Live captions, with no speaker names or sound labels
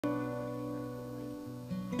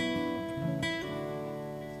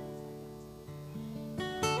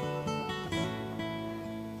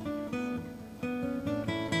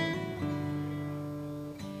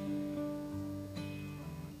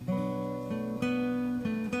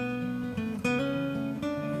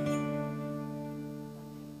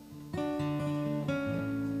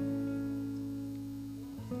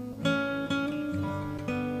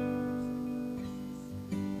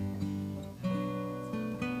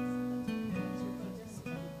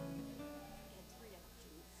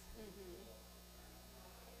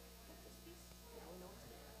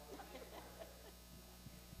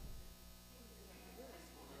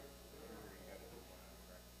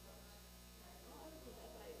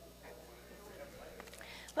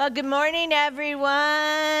Well, good morning,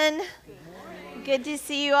 everyone. Good morning. Good to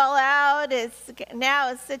see you all out. It's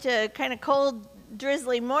such a kind of cold,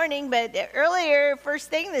 drizzly morning, but earlier, first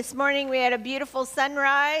thing this morning, we had a beautiful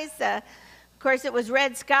sunrise. Of course, it was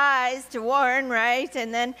red skies to warn, right?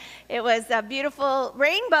 And then it was a beautiful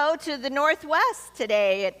rainbow to the northwest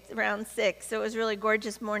today at around 6. So it was a really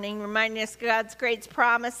gorgeous morning, reminding us of God's great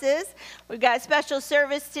promises. We've got a special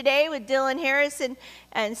service today with Dylan Harris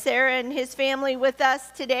and Sarah and his family with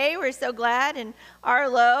us today. We're so glad. And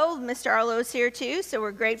Mr. Arlo's here too, so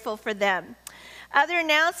we're grateful for them. Other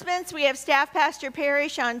announcements, we have Staff Pastor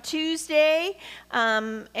Parish on Tuesday,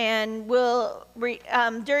 and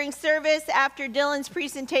during service after Dylan's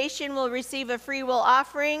presentation, we'll receive a free will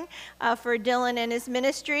offering for Dylan and his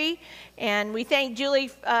ministry. And we thank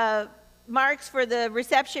Julie Marks for the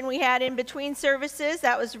reception we had in between services.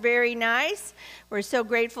 That was very nice. We're so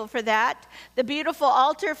grateful for that. The beautiful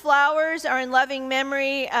altar flowers are in loving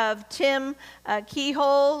memory of Tim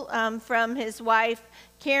Keyhole from his wife,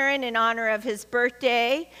 Karen, in honor of his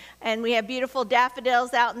birthday. And we have beautiful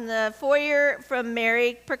daffodils out in the foyer from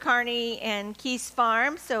Mary Percarney and Keith's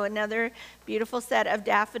Farm. So another beautiful set of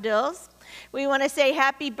daffodils. We want to say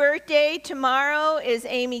happy birthday. Tomorrow is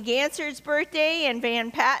Amy Gansard's birthday and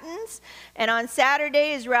Van Patton's. And on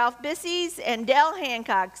Saturday is Ralph Bissie's and Dell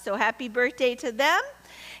Hancock. So happy birthday to them.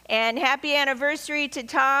 And happy anniversary to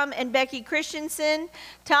Tom and Becky Christensen.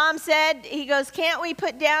 Tom said, he goes, can't we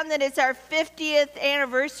put down that it's our 50th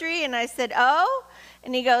anniversary? And I said, oh?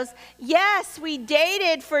 And he goes, yes, we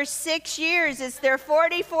dated for 6 years. It's their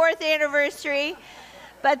 44th anniversary.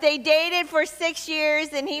 But they dated for 6 years,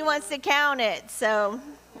 and he wants to count it. So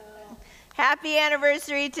happy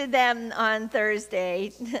anniversary to them on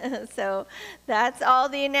Thursday. So that's all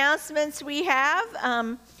the announcements we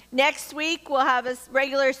have. Next week, we'll have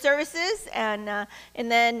regular services, and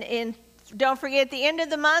then don't forget, at the end of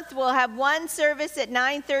the month, we'll have one service at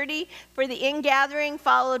 9:30 for the in-gathering,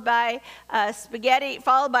 followed by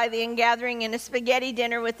the in-gathering and a spaghetti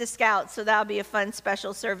dinner with the Scouts. So that'll be a fun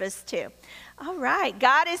special service, too. All right.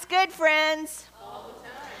 God is good, friends. All the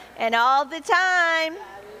time. And all the time.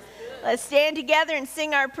 Let's stand together and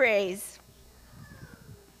sing our praise.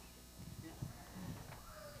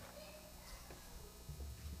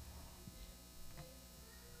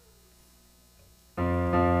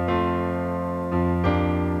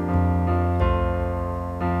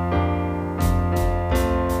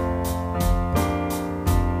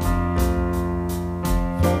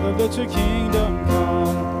 Let your kingdom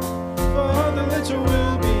come, Father, let your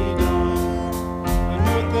will be done, on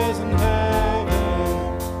earth as in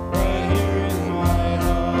heaven, right here in my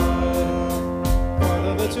heart.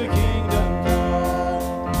 Father, let your kingdom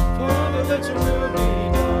come, Father, let your will be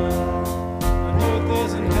done, on earth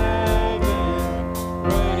as in heaven,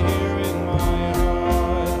 right here in my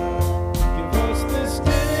heart. Give us this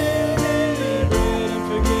day daily bread and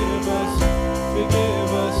forgive us,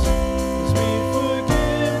 as we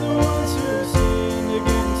forgive those who sin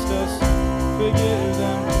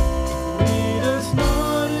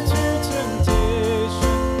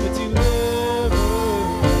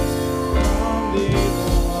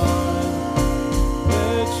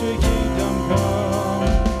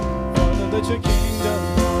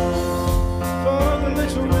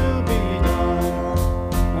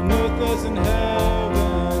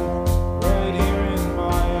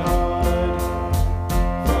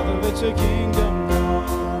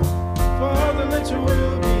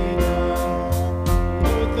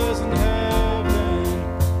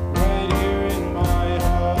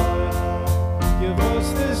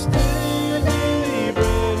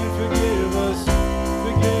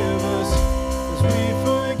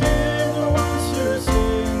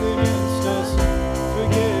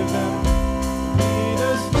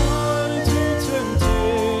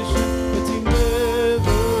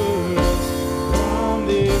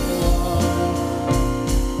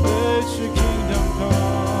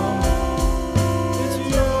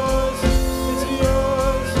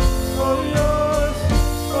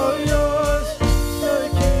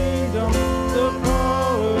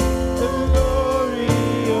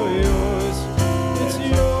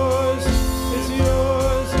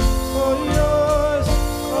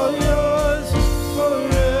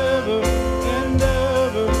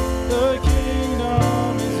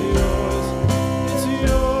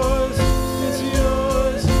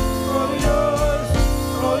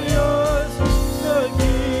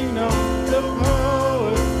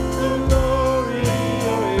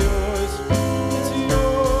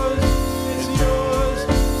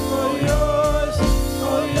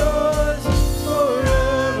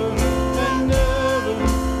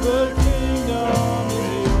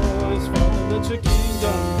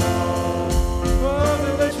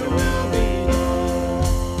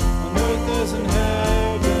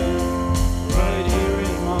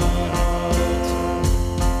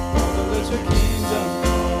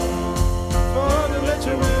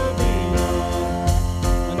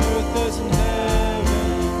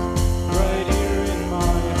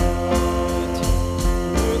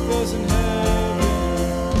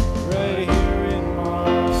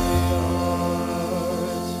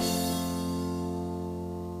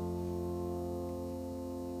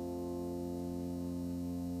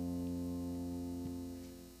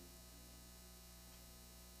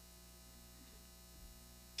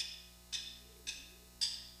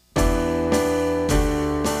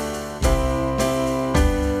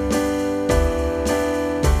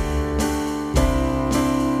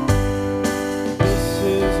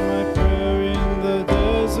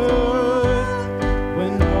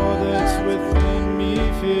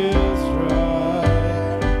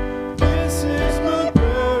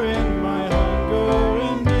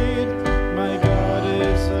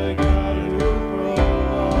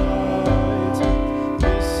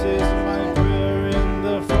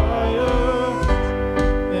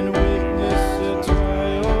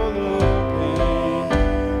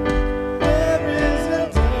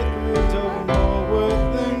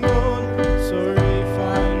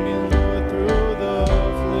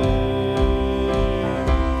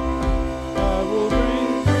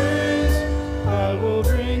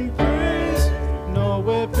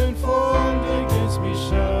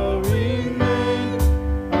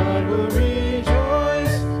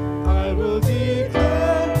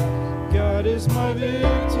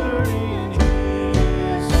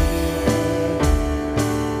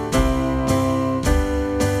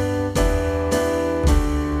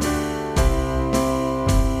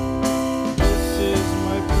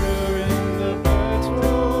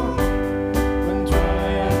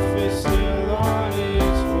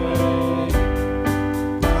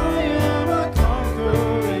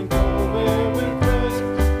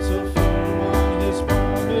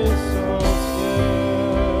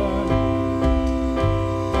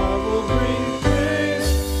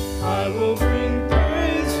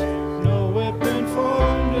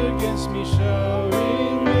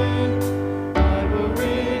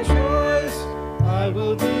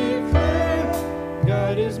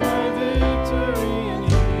That is my victory, and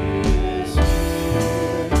He is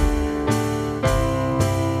here.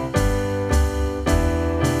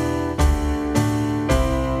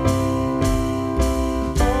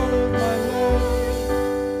 All of my life,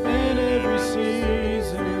 in every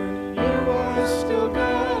season, You are still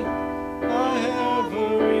God. I have a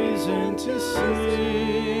reason to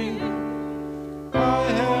sing.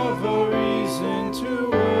 I have a reason to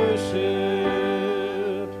worship.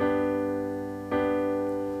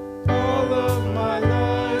 All of my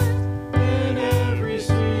life, in every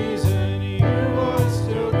season, You are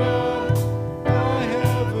still God. I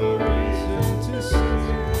have a reason to sing.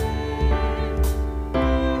 I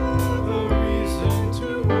have a reason to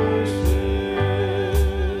worship.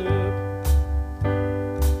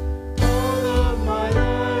 All of my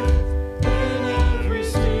life, in every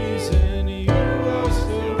season, You are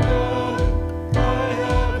still God. I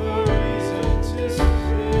have a reason to sing.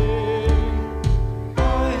 I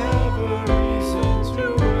have a reason to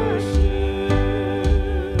worship.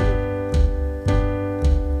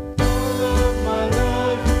 All of my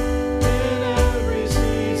life, in every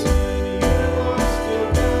season, You are still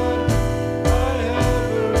God. I have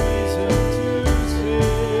a reason to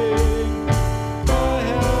sing. I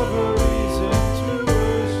have a reason to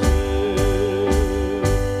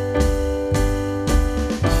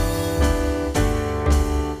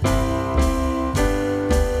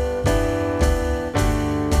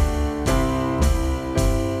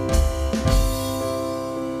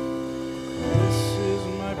This is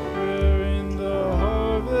my prayer in the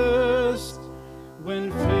harvest,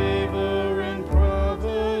 when favor and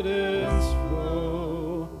providence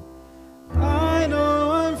flow. I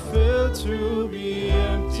know I'm filled to be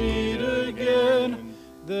emptied again.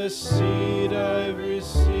 The seed I've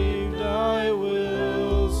received I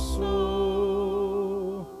will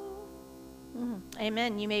sow.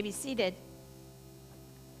 Amen. You may be seated.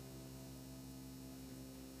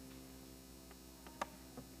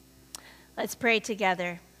 Let's pray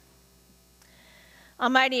together.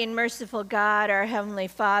 Almighty and merciful God, our Heavenly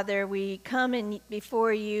Father, we come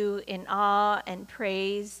before You in awe and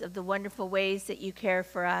praise of the wonderful ways that You care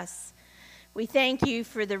for us. We thank You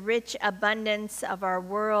for the rich abundance of our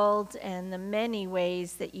world and the many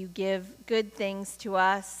ways that You give good things to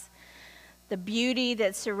us. The beauty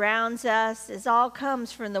that surrounds us all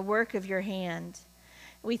comes from the work of Your hand.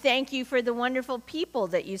 We thank You for the wonderful people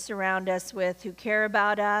that You surround us with, who care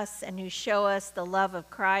about us and who show us the love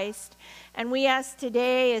of Christ. And we ask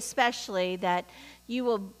today especially that You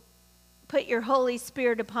will put Your Holy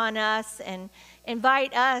Spirit upon us and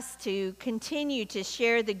invite us to continue to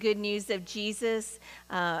share the good news of Jesus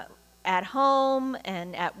at home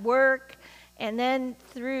and at work, and then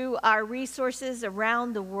through our resources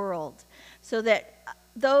around the world, so that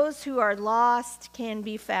those who are lost can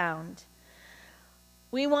be found.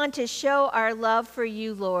 We want to show our love for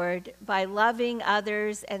You, Lord, by loving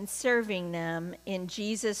others and serving them in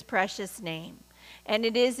Jesus' precious name. And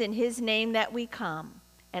it is in His name that we come.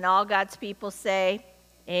 And all God's people say,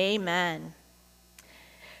 amen.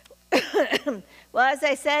 Well, as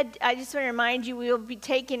I said, I just want to remind you, we will be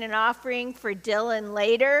taking an offering for Dylan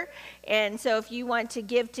later. And so if you want to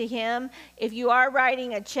give to him, if you are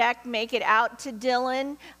writing a check, make it out to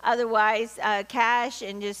Dylan. Otherwise, cash,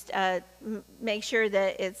 and just make sure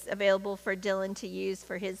that it's available for Dylan to use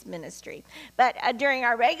for his ministry. But during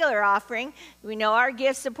our regular offering, we know our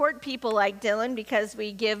gifts support people like Dylan because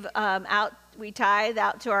we give we tithe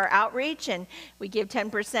out to our outreach, and we give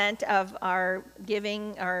 10% of our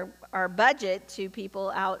giving, our budget, to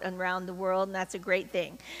people out and around the world, and that's a great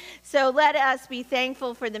thing. So let us be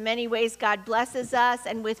thankful for the many ways God blesses us,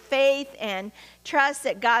 and with faith and trust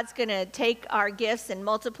that God's going to take our gifts and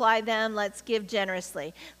multiply them, let's give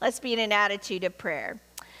generously. Let's be in an attitude of prayer.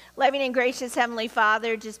 Loving and gracious Heavenly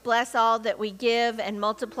Father, just bless all that we give and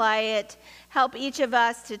multiply it. Help each of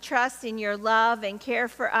us to trust in Your love and care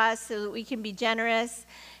for us so that we can be generous.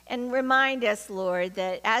 And remind us, Lord,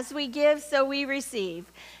 that as we give, so we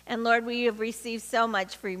receive. And Lord, we have received so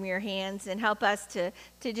much from Your hands, and help us to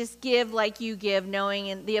just give like You give, knowing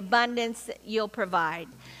in the abundance that You'll provide.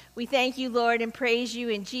 We thank You, Lord, and praise You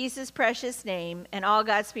in Jesus' precious name. And all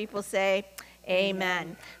God's people say,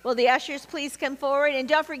 amen. Will the ushers please come forward? And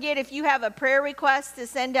don't forget, if you have a prayer request to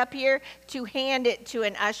send up here, to hand it to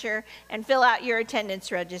an usher and fill out your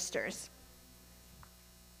attendance registers.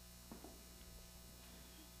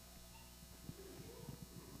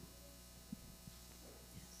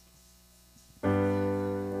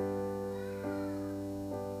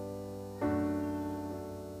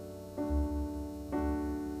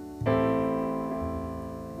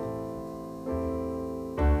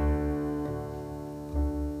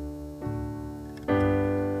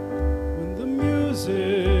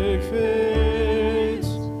 music fades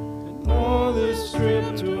and all is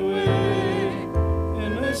stripped away,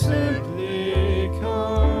 and I simply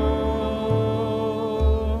come,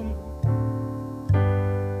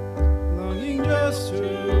 longing just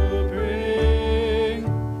to bring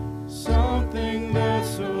something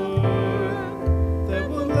that's so good that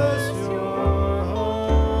will bless your heart.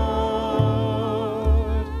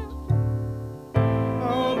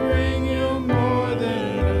 I'll bring you more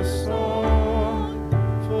than a song,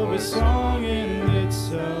 for a song in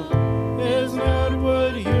itself is not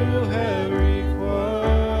what you have required.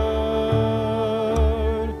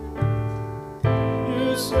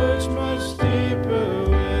 You search much deeper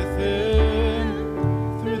within,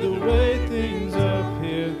 through the way things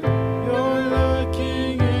appear. You're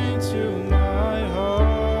looking into my heart.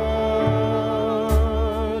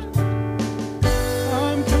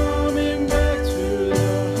 I'm coming back to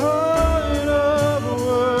the heart of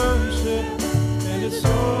worship, and it's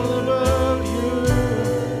all about you.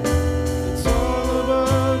 It's all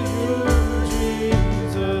about you,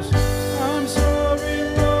 Jesus. I'm sorry,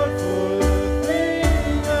 Lord, for the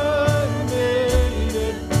thing I made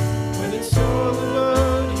it, when it's all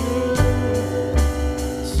about you.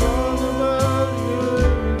 It's all about you,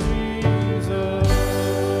 Jesus.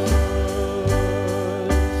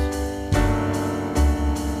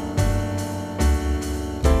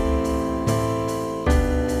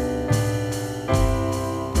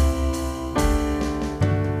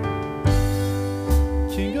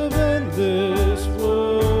 King of endless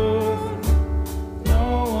worth, no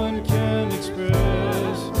one can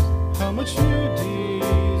express how much you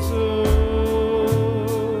deserve.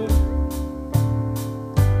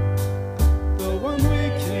 The one we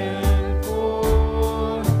can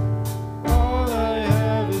pour, all I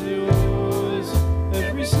have is yours,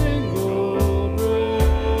 every single breath.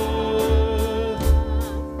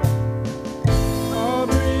 I'll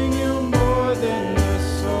bring you more than a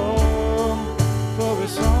song, for a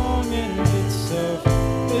song in itself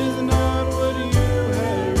is not what you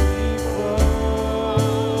have required.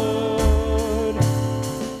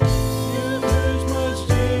 You search much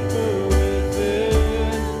deeper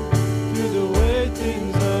within, through the way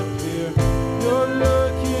things appear. You're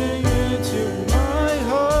looking into my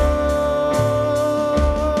heart.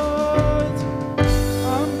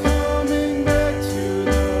 I'm coming back to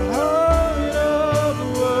the heart of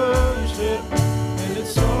worship, and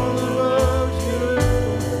it's all about you.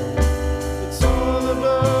 It's all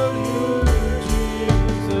about you,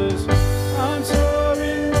 Jesus. I'm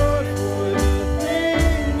sorry, Lord, for the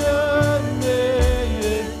thing that made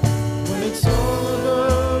it, when it's all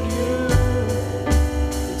about you.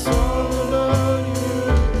 It's all about you,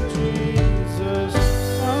 Jesus.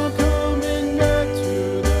 I'm coming back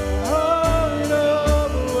to the heart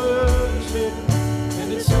of worship, and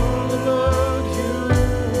it's all about you.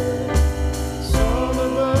 It's all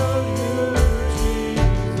about you,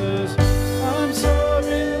 Jesus. I'm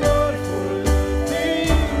sorry, Lord, for the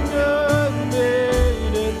thing that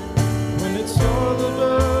made it, when it's all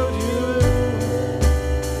about you.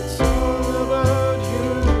 It's all about you,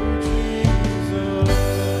 Jesus.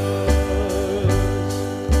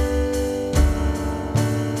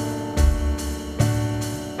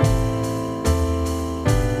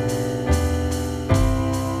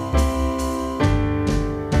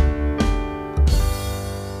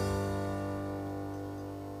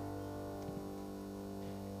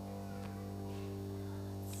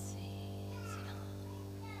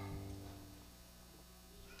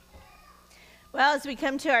 Well, as we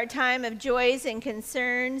come to our time of joys and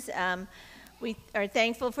concerns, we are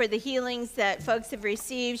thankful for the healings that folks have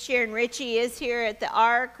received. Sharon Ritchie is here at the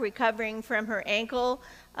Ark, recovering from her ankle,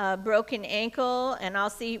 broken ankle, and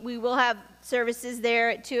we will have services there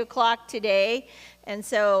at 2 o'clock today, and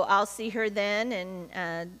so I'll see her then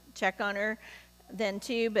and check on her then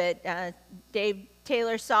too. But Dave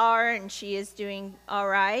Taylor saw her, and she is doing all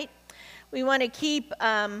right. We want to keep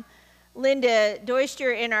Linda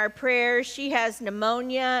Doister in our prayers. She has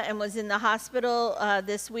pneumonia and was in the hospital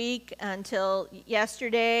this week until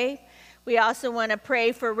yesterday. We also want to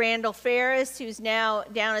pray for Randall Ferris, who's now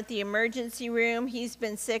down at the emergency room. He's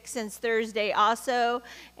been sick since Thursday also,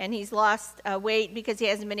 and he's lost weight because he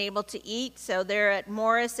hasn't been able to eat. So they're at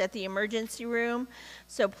Morris at the emergency room.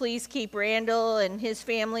 So please keep Randall and his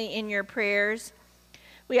family in your prayers.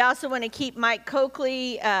 We also want to keep Mike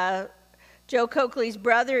Coakley, Joe Coakley's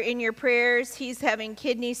brother, in your prayers. He's having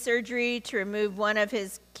kidney surgery to remove one of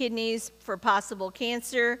his kidneys for possible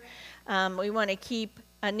cancer. We want to keep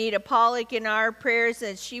Anita Pollock in our prayers,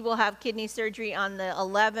 as she will have kidney surgery on the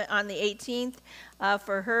 18th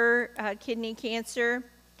for her kidney cancer.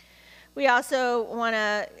 We also want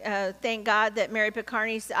to thank God that Mary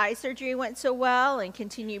Picarni's eye surgery went so well and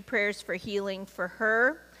continue prayers for healing for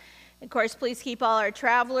her. Of course, please keep all our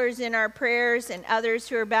travelers in our prayers and others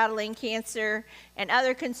who are battling cancer and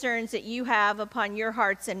other concerns that you have upon your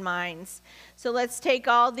hearts and minds. So let's take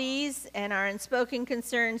all these and our unspoken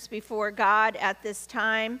concerns before God at this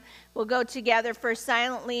time. We'll go together first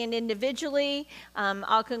silently and individually.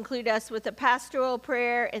 I'll conclude us with a pastoral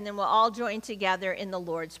prayer, and then we'll all join together in the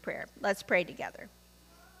Lord's Prayer. Let's pray together.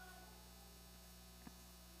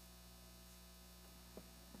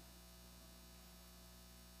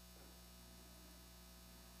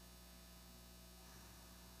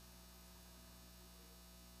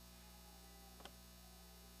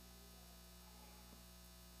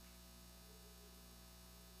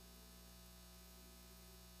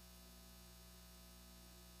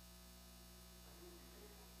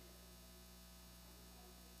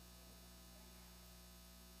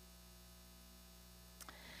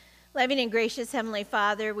 Loving and gracious Heavenly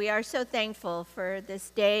Father, we are so thankful for this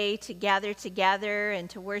day to gather together and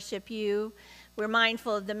to worship you. We're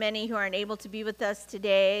mindful of the many who aren't able to be with us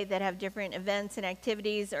today that have different events and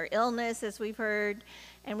activities or illness, as we've heard.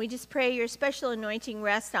 And we just pray your special anointing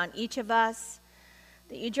rest on each of us,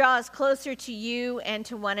 that you draw us closer to you and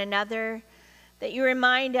to one another, that you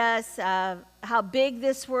remind us of how big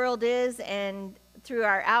this world is, and through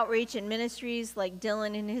our outreach and ministries like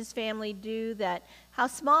Dylan and his family do, that how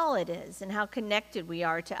small it is and how connected we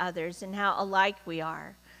are to others and how alike we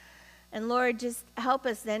are. And Lord, just help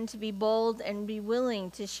us then to be bold and be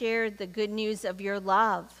willing to share the good news of your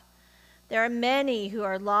love. There are many who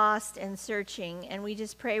are lost and searching, and we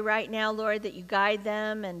just pray right now, Lord, that you guide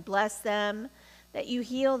them and bless them, that you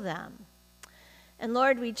heal them. And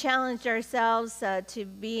Lord, we challenged ourselves to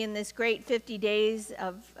be in this great 50 days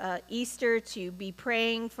of Easter, to be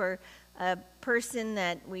praying for a person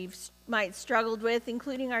that we've might struggled with,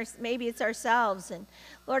 including maybe it's ourselves. And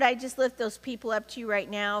Lord, I just lift those people up to you right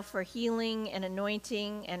now for healing and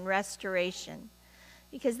anointing and restoration,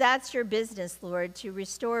 because that's your business, Lord, to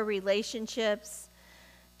restore relationships,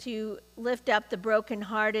 to lift up the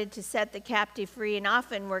brokenhearted, to set the captive free. And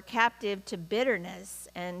often we're captive to bitterness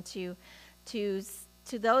and to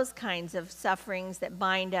those kinds of sufferings that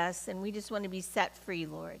bind us, and we just want to be set free,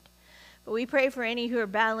 Lord. But we pray for any who are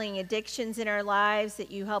battling addictions in our lives,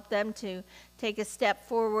 that you help them to take a step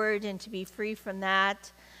forward and to be free from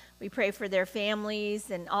that. We pray for their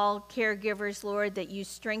families and all caregivers, Lord, that you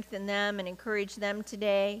strengthen them and encourage them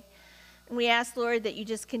today. And we ask, Lord, that you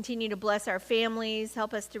just continue to bless our families,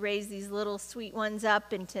 help us to raise these little sweet ones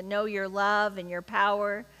up and to know your love and your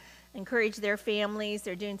power. Encourage their families.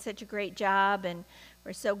 They're doing such a great job, and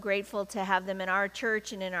we're so grateful to have them in our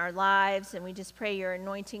church and in our lives, and we just pray your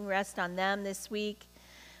anointing rest on them this week.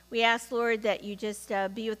 We ask, Lord, that you just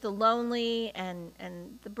be with the lonely and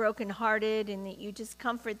the brokenhearted, and that you just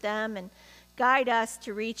comfort them and guide us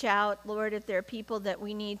to reach out. Lord, if there are people that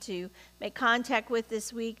we need to make contact with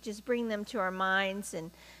this week, just bring them to our minds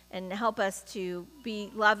and help us to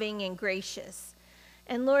be loving and gracious.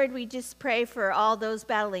 And Lord, we just pray for all those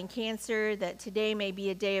battling cancer, that today may be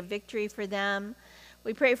a day of victory for them.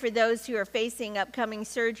 We pray for those who are facing upcoming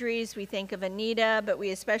surgeries. We think of Anita, but we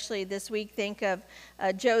especially this week think of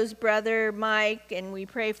Joe's brother, Mike, and we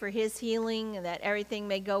pray for his healing and that everything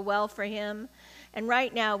may go well for him. And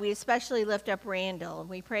right now, we especially lift up Randall.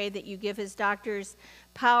 We pray that you give his doctors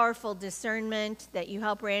powerful discernment, that you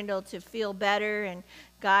help Randall to feel better and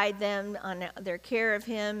guide them on their care of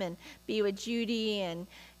him, and be with Judy and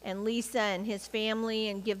Lisa and his family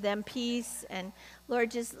and give them peace. And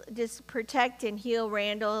Lord, just protect and heal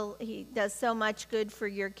Randall. He does so much good for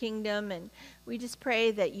your kingdom, and we just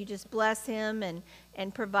pray that you just bless him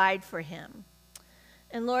and provide for him.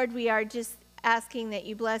 And Lord, we are just asking that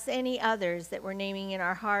you bless any others that we're naming in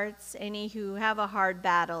our hearts, any who have a hard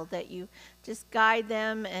battle, that you just guide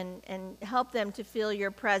them and help them to feel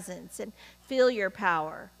your presence and feel your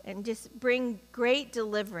power, and just bring great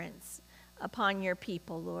deliverance upon your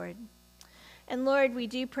people, Lord. And Lord, we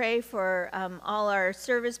do pray for all our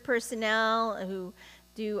service personnel who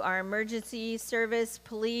do our emergency service,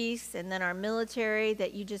 police, and then our military,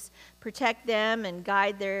 that you just protect them and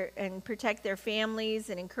guide and protect their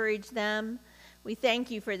families and encourage them. We thank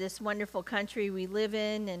you for this wonderful country we live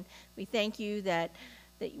in, and we thank you that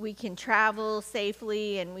we can travel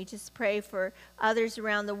safely, and we just pray for others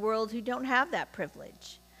around the world who don't have that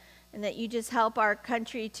privilege, and that you just help our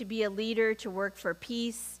country to be a leader, to work for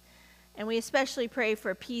peace. And we especially pray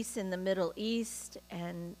for peace in the Middle East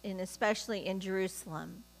and especially in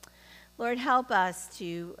Jerusalem. Lord, help us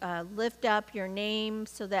to lift up your name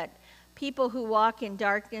so that people who walk in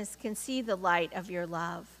darkness can see the light of your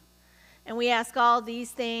love. And we ask all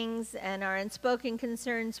these things and our unspoken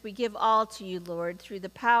concerns, we give all to you, Lord, through the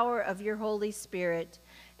power of your Holy Spirit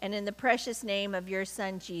and in the precious name of your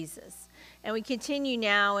Son, Jesus. And we continue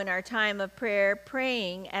now in our time of prayer,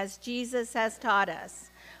 praying as Jesus has taught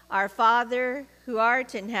us. Our Father, who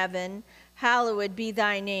art in heaven, hallowed be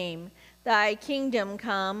thy name. Thy kingdom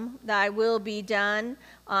come, thy will be done,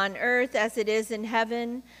 on earth as it is in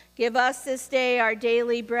heaven. Give us this day our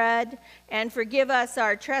daily bread, and forgive us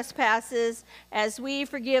our trespasses, as we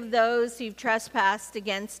forgive those who've trespassed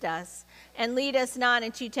against us. And lead us not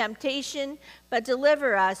into temptation, but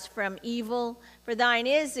deliver us from evil. For thine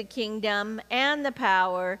is the kingdom, and the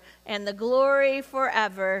power, and the glory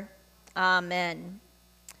forever. Amen.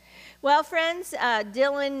 Well, friends,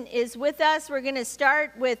 Dylan is with us. We're going to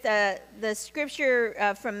start with the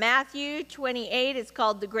scripture from Matthew 28. It's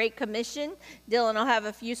called the Great Commission. Dylan will have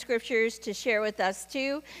a few scriptures to share with us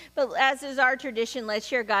too. But as is our tradition, let's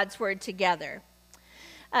share God's word together.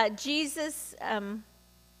 Jesus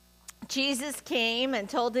came and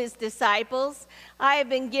told his disciples, I have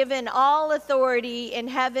been given all authority in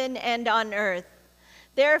heaven and on earth.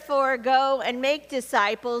 Therefore, go and make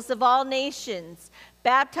disciples of all nations,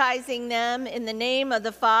 baptizing them in the name of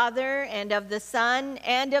the Father and of the Son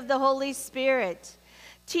and of the Holy Spirit.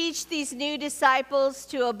 Teach these new disciples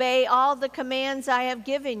to obey all the commands I have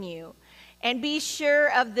given you. And be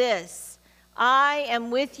sure of this, I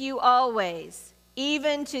am with you always,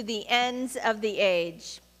 even to the ends of the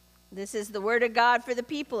age. This is the word of God for the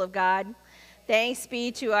people of God. Thanks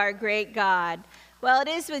be to our great God. Well, it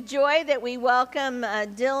is with joy that we welcome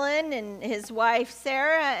Dylan and his wife,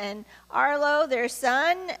 Sarah, and Arlo, their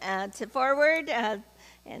son, to forward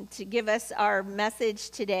and to give us our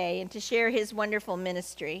message today and to share his wonderful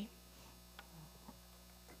ministry.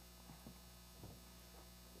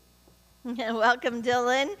 Welcome,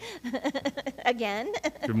 Dylan, again.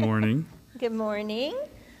 Good morning. Good morning.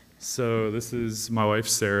 So this is my wife,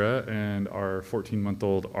 Sarah, and our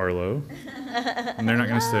 14-month-old Arlo. And they're not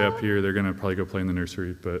going to stay up here. They're going to probably go play in the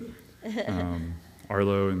nursery. But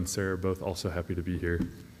Arlo and Sarah are both also happy to be here.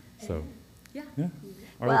 So, yeah.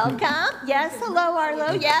 Arlo, welcome. Yes, hello,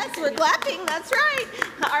 Arlo. Yes, we're clapping. That's right.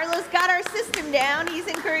 Arlo's got our system down. He's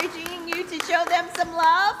encouraging you to show them some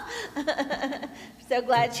love. So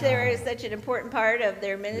glad Sarah is such an important part of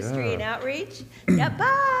their ministry and outreach. Yeah,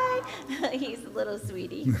 bye. He's a little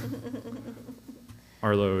sweetie.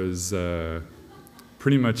 Arlo is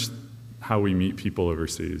pretty much how we meet people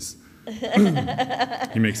overseas.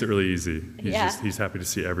 He makes it really easy. He's happy to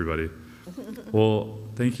see everybody. Well,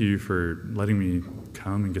 thank you for letting me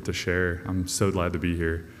come and get to share. I'm so glad to be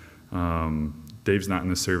here. Dave's not in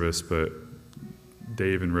the service, but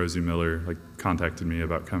Dave and Rosie Miller contacted me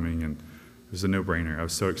about coming, and it was a no-brainer. I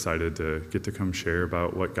was so excited to get to come share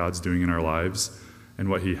about what God's doing in our lives and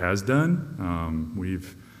what he has done.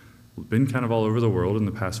 We've been kind of all over the world in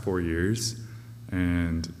the past 4 years,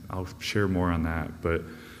 and I'll share more on that. But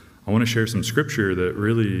I want to share some scripture that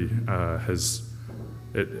really I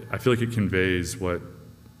feel like it conveys what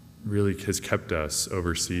really has kept us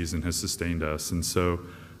overseas and has sustained us. And so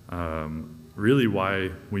really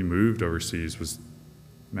why we moved overseas was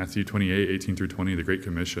Matthew 28, 18 through 20, the Great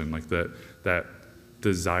Commission, that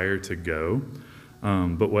desire to go.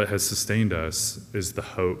 But what has sustained us is the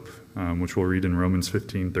hope, which we'll read in Romans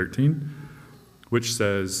 15, 13, which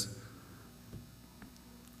says,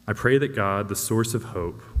 I pray that God, the source of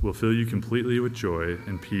hope, will fill you completely with joy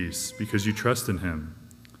and peace because you trust in him.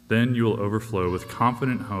 Then you will overflow with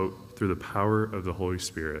confident hope through the power of the Holy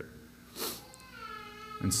Spirit.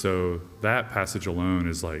 And so that passage alone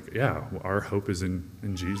is our hope is in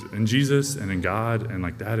Jesus and in God, and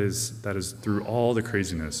that is through all the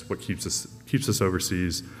craziness what keeps us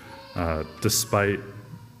overseas, despite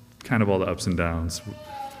kind of all the ups and downs.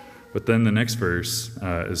 But then the next verse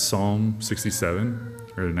is Psalm 67,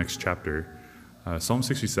 or the next chapter, Psalm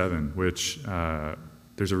 67, which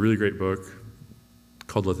there's a really great book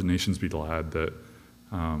called Let the Nations Be Glad that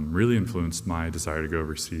really influenced my desire to go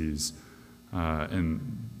overseas.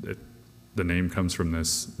 The name comes from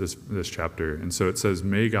this chapter. And so it says,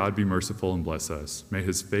 may God be merciful and bless us. May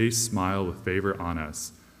his face smile with favor on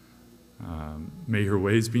us. May your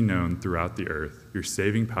ways be known throughout the earth, your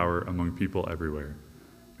saving power among people everywhere.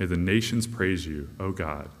 May the nations praise you, O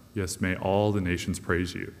God. Yes, may all the nations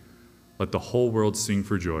praise you. Let the whole world sing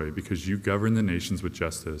for joy because you govern the nations with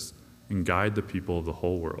justice and guide the people of the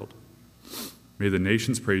whole world. May the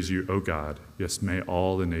nations praise you, O God. Yes, may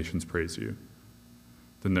all the nations praise you.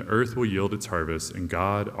 Then the earth will yield its harvest, and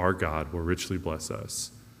God, our God, will richly bless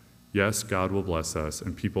us. Yes, God will bless us,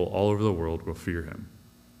 and people all over the world will fear him.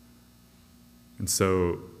 And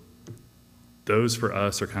so those for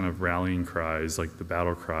us are kind of rallying cries, like the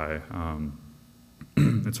battle cry.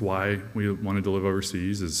 It's why we wanted to live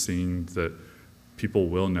overseas, is seeing that people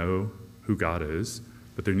will know who God is,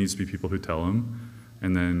 but there needs to be people who tell them.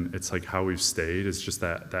 And then it's like how we've stayed is just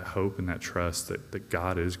that hope and that trust that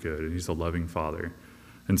God is good and he's a loving Father.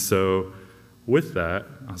 And so with that,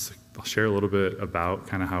 I'll share a little bit about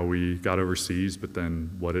kind of how we got overseas, but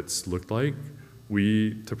then what it's looked like.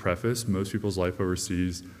 To preface, most people's life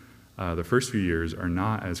overseas, the first few years are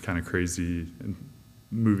not as kind of crazy and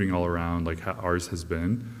moving all around like how ours has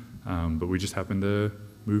been, but we just happened to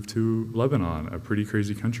move to Lebanon, a pretty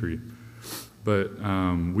crazy country. But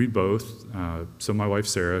we both, so my wife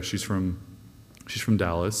Sarah, she's from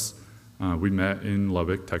Dallas. We met in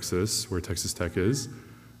Lubbock, Texas, where Texas Tech is,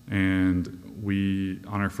 and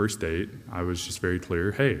on our first date, I was just very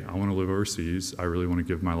clear, hey, I want to live overseas. I really want to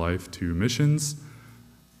give my life to missions.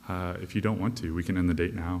 If you don't want to, we can end the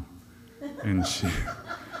date now. And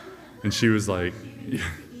she was like,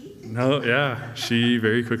 no, yeah. She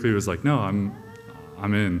very quickly was like, no,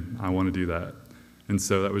 I'm in. I want to do that. And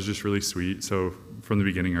so that was just really sweet. So from the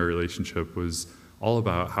beginning, our relationship was all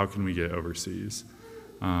about how can we get overseas.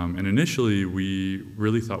 And initially, we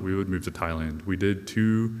really thought we would move to Thailand. We did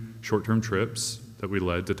 2 short-term trips that we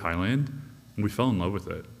led to Thailand, and we fell in love with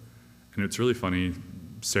it. And it's really funny.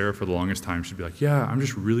 Sarah, for the longest time, she'd be like, yeah, I'm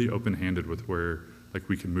just really open-handed with where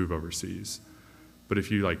we can move overseas. But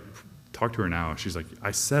if you talk to her now, she's like,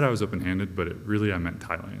 I said I was open-handed, but I meant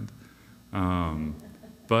Thailand.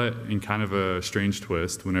 But in kind of a strange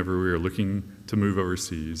twist, whenever we were looking to move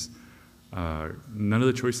overseas, none of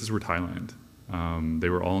the choices were Thailand. They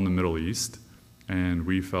were all in the Middle East, and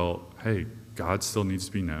we felt, hey, God still needs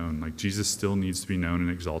to be known. Jesus still needs to be known and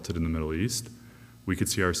exalted in the Middle East. We could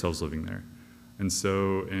see ourselves living there. And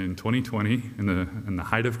so in 2020, in the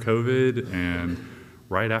height of COVID and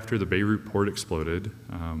right after the Beirut port exploded,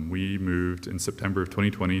 we moved in September of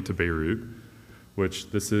 2020 to Beirut, which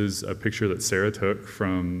this is a picture that Sarah took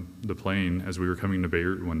from the plane as we were coming to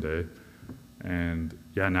Beirut one day. And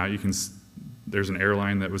yeah, now there's an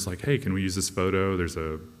airline that was like, hey, can we use this photo? There's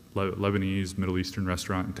a Lebanese Middle Eastern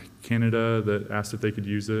restaurant in Canada that asked if they could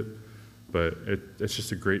use it. But it's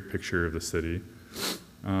just a great picture of the city.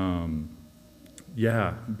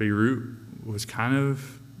 Beirut was kind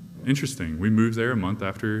of interesting. We moved there a month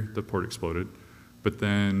after the port exploded, but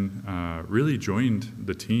then really joined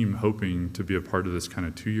the team hoping to be a part of this kind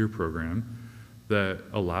of 2-year program that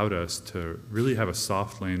allowed us to really have a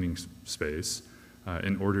soft landing space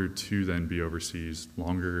in order to then be overseas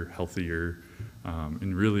longer, healthier,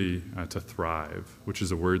 and really to thrive, which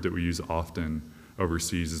is a word that we use often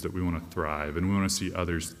overseas, is that we want to thrive and we want to see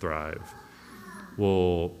others thrive.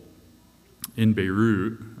 Well, in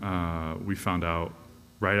Beirut, we found out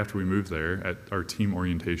right after we moved there at our team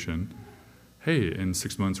orientation, hey, in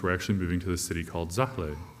 6 months we're actually moving to this city called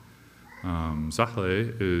Zahle.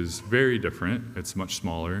 Zahle is very different. It's much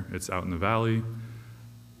smaller. It's out in the valley.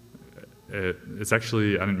 It's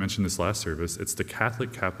actually, I didn't mention this last service, it's the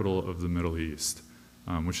Catholic capital of the Middle East,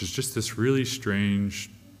 which is just this really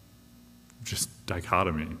strange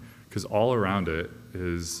dichotomy, because all around it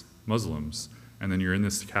is Muslims, and then you're in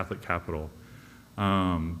this Catholic capital.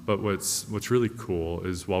 But what's really cool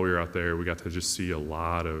is while we were out there, we got to just see a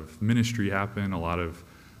lot of ministry happen, a lot of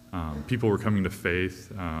people were coming to faith.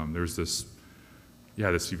 There was this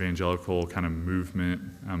evangelical kind of movement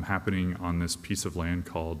happening on this piece of land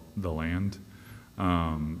called the Land.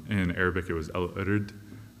 In Arabic, it was El-Ard,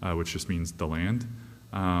 which just means the land.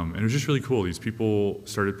 And it was just really cool. These people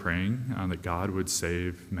started praying that God would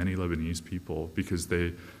save many Lebanese people because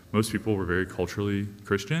most people were very culturally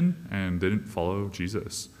Christian and didn't follow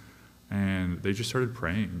Jesus. And they just started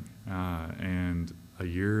praying. And a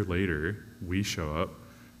year later, we show up,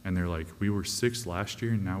 and they're like, we were 6 last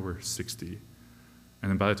year, and now we're 60. And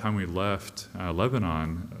then by the time we left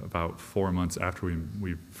Lebanon, about 4 months after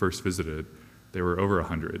we first visited, they were over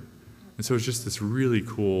 100. And so it was just this really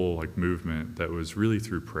cool movement that was really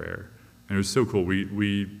through prayer. And it was so cool.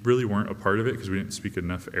 We really weren't a part of it because we didn't speak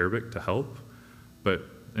enough Arabic to help. But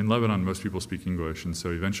in Lebanon, most people speak English. And so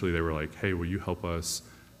eventually they were like, hey, will you help us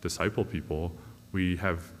disciple people? We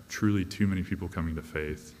have truly too many people coming to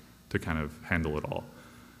faith to kind of handle it all.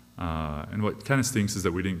 And what kind of stinks is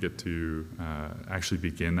that we didn't get to actually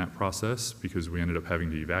begin that process because we ended up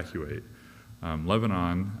having to evacuate.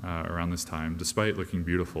 Lebanon, around this time, despite looking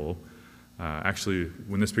beautiful, actually,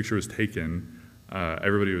 when this picture was taken,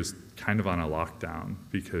 everybody was kind of on a lockdown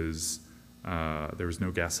because there was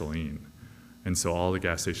no gasoline. And so all the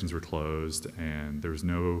gas stations were closed, and there was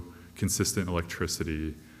no consistent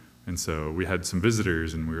electricity. And so we had some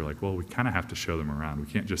visitors, and we were like, well, we kind of have to show them around. We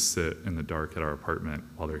can't just sit in the dark at our apartment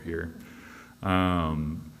while they're here.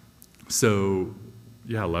 So,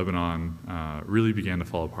 yeah, Lebanon really began to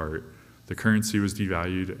fall apart. The currency was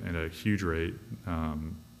devalued at a huge rate.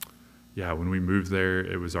 When we moved there,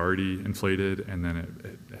 it was already inflated, and then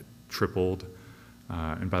it tripled.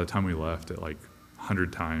 And by the time we left, it like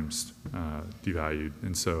 100 times devalued.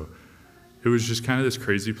 And so it was just kind of this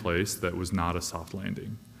crazy place that was not a soft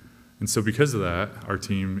landing. And so because of that, our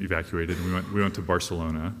team evacuated, and we went to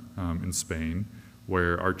Barcelona in Spain,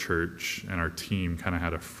 where our church and our team kind of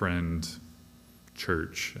had a friend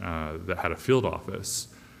church that had a field office.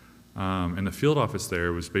 And the field office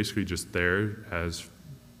there was basically just there as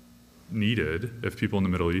needed if people in the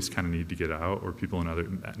Middle East kind of need to get out, or people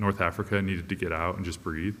in North Africa needed to get out and just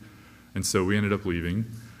breathe. And so we ended up leaving,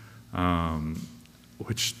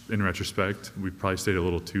 which in retrospect, we probably stayed a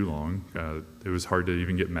little too long. It was hard to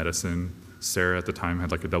even get medicine. Sarah at the time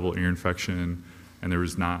had like a double ear infection, and there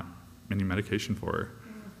was not any medication for her.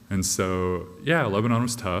 And so, yeah, Lebanon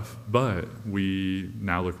was tough, but we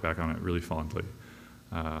now look back on it really fondly.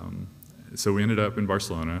 So we ended up in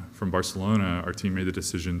Barcelona. From Barcelona, our team made the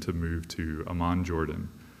decision to move to Amman, Jordan.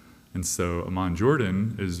 And so Amman,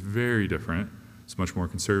 Jordan is very different. It's much more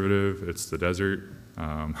conservative. It's the desert.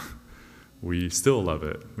 We still love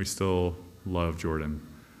it. We still love Jordan.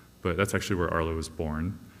 But that's actually where Arlo was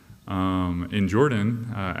born. In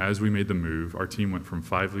Jordan, as we made the move, our team went from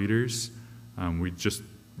 5 leaders. We just,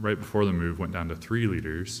 right before the move, went down to 3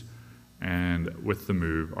 leaders. And with the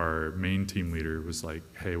move, our main team leader was like,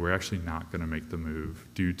 hey, we're actually not going to make the move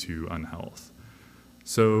due to unhealth.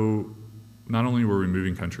 So not only were we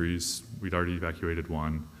moving countries, we'd already evacuated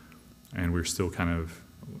one, and we were still kind of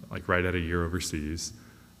like right at a year overseas.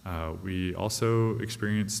 We also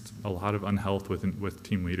experienced a lot of unhealth with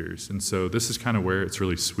team leaders. And so this is kind of where it's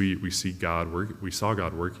really sweet. We saw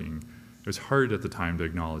God working. It was hard at the time to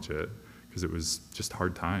acknowledge it because it was just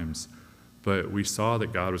hard times. But we saw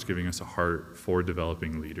that God was giving us a heart for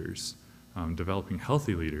developing leaders, developing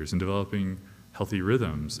healthy leaders, and developing healthy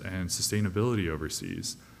rhythms and sustainability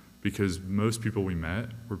overseas. Because most people we met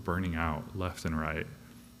were burning out left and right.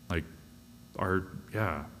 Like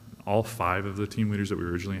all 5 of the team leaders that we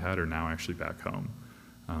originally had are now actually back home,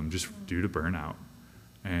 just due to burnout.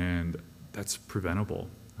 And that's preventable.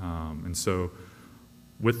 And so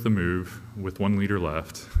with the move, with 1 leader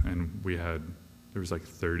left, and there was like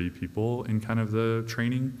 30 people in kind of the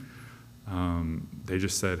training, they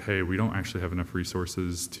just said, hey, we don't actually have enough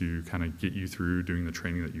resources to kind of get you through doing the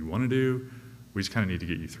training that you want to do. We just kind of need to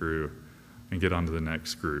get you through and get on to the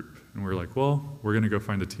next group. And we're like, well, we're going to go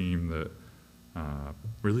find a team that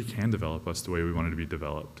really can develop us the way we wanted to be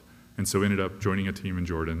developed. And so we ended up joining a team in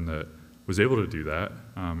Jordan that was able to do that.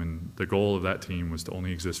 And the goal of that team was to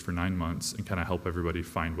only exist for 9 months and kind of help everybody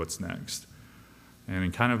find what's next. And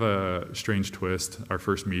in kind of a strange twist, our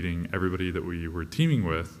first meeting, everybody that we were teaming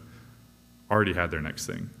with already had their next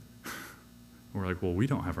thing. We're like, well, we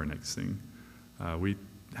don't have our next thing. We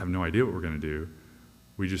have no idea what we're going to do.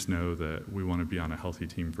 We just know that we want to be on a healthy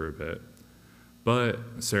team for a bit. But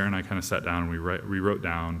Sarah and I kind of sat down and we wrote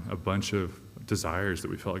down a bunch of desires that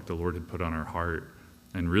we felt like the Lord had put on our heart,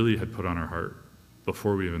 and really had put on our heart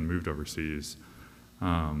before we even moved overseas.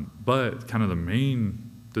 But kind of the main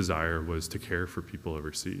desire was to care for people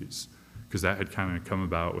overseas, because that had kind of come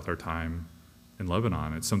about with our time in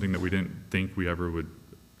Lebanon. It's something that we didn't think we ever would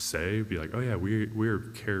say, be like, oh yeah, we're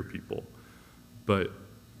care people. But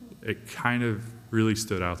it kind of really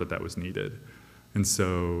stood out that was needed. And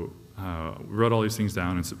so we wrote all these things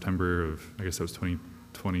down in September of, I guess that was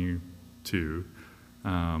 2022.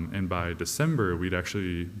 And by December, we'd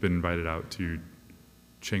actually been invited out to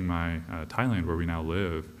Chiang Mai, Thailand, where we now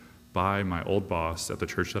live, by my old boss at the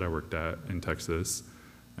church that I worked at in Texas,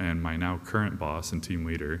 and my now current boss and team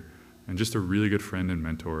leader, and just a really good friend and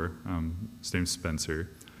mentor. His name's Spencer.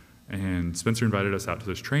 And Spencer invited us out to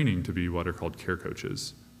this training to be what are called care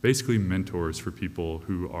coaches, basically mentors for people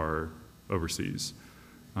who are overseas.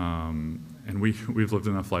 And we've lived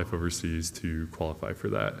enough life overseas to qualify for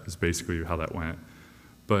that, is basically how that went.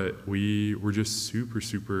 But we were just super,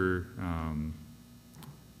 just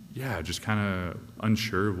kind of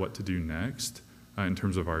unsure of what to do next in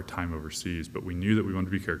terms of our time overseas. But we knew that we wanted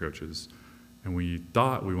to be care coaches, and we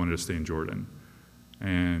thought we wanted to stay in Jordan.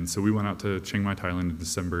 And so we went out to Chiang Mai, Thailand in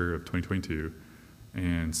December of 2022,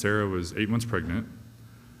 and Sarah was 8 months pregnant,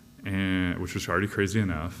 which was already crazy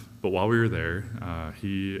enough. But while we were there,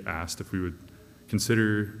 he asked if we would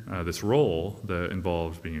consider this role that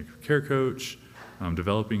involved being a care coach,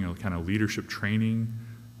 developing a kind of leadership training,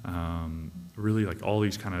 really like all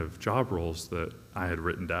these kind of job roles that I had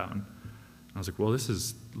written down. And I was like, well, this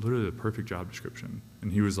is literally the perfect job description.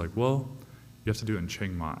 And he was like, well, you have to do it in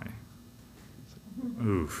Chiang Mai. Like,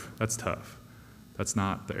 oof, that's tough. That's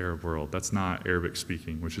not the Arab world. That's not Arabic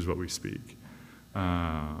speaking, which is what we speak.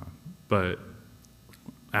 But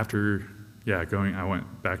after, I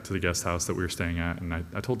went back to the guest house that we were staying at, and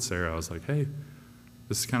I told Sarah, I was like, hey,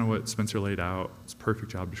 this is kind of what Spencer laid out. It's a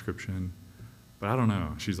perfect job description. But I don't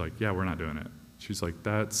know. She's like, yeah, we're not doing it. She's like,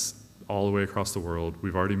 that's all the way across the world.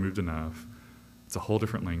 We've already moved enough. It's a whole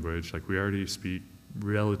different language. Like, we already speak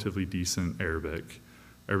relatively decent Arabic.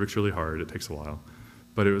 Arabic's really hard. It takes a while.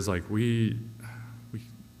 But it was like, I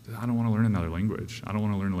don't want to learn another language. I don't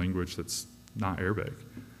want to learn a language that's not Arabic.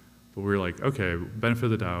 But we were like, okay, benefit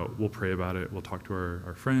of the doubt. We'll pray about it. We'll talk to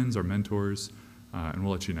our friends, our mentors, and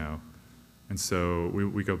we'll let you know. And so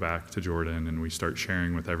we go back to Jordan, and we start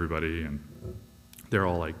sharing with everybody, and they're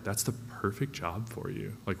all like, that's the perfect job for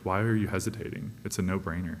you. Like, why are you hesitating? It's a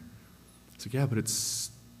no-brainer. It's like, yeah, but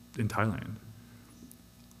it's in Thailand.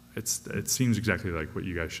 It seems exactly like what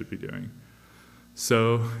you guys should be doing.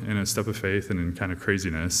 So in a step of faith and in kind of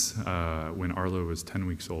craziness, when Arlo was 10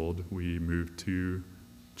 weeks old, we moved to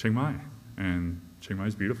Chiang Mai, and Chiang Mai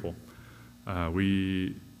is beautiful.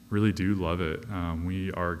 We really do love it.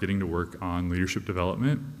 We are getting to work on leadership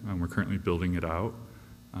development. We're currently building it out,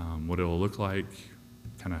 what it'll look like,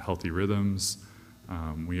 kind of healthy rhythms.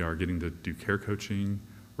 We are getting to do care coaching.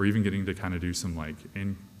 We're even getting to kind of do some like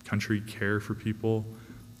in-country care for people,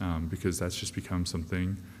 because that's just become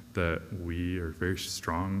something that we are very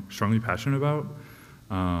strongly passionate about.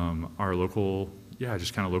 Our local,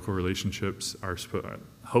 just kind of local relationships are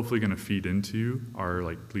hopefully going to feed into our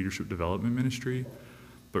like leadership development ministry.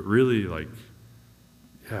 But really, like,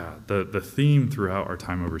 the theme throughout our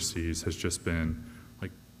time overseas has just been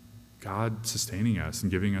like God sustaining us and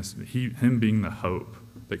giving us Him being the hope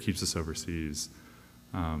that keeps us overseas.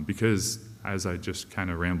 Because as I just kind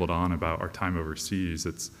of rambled on about our time overseas,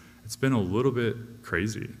 it's been a little bit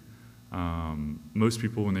crazy. Most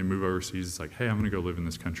people, when they move overseas, it's like, hey, I'm going to go live in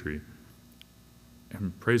this country.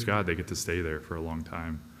 And praise God, they get to stay there for a long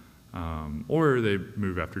time. Or they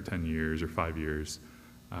move after 10 years or 5 years,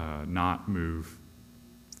 not move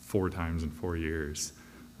 4 times in 4 years.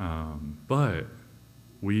 But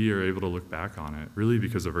we are able to look back on it, really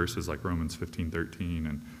because of verses like Romans 15:13,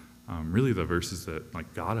 and really the verses that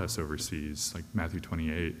like got us overseas, like Matthew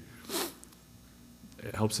 28.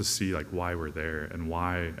 It helps us see like why we're there and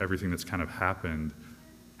why everything that's kind of happened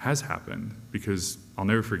has happened. Because I'll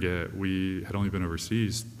never forget, we had only been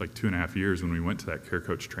overseas like 2.5 years when we went to that care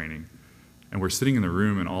coach training. And we're sitting in the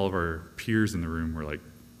room, and all of our peers in the room were like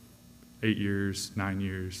 8 years, 9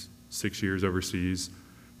 years, 6 years overseas.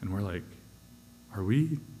 And we're like, are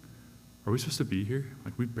we supposed to be here?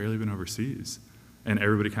 Like, we've barely been overseas. And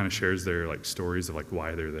everybody kind of shares their like stories of like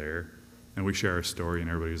why they're there. And we share our story, and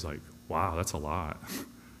everybody's like, wow, that's a lot.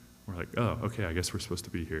 We're like, oh, okay, I guess we're supposed to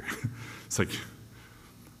be here. It's like,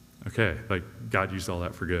 okay, like God used all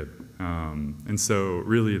that for good. And so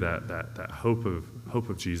really that hope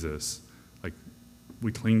of Jesus, like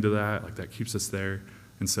we cling to that, like that keeps us there.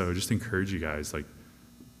 And so just encourage you guys, like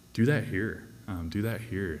do that here. Do that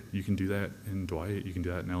here. You can do that in Dwight. You can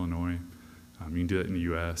do that in Illinois. You can do that in the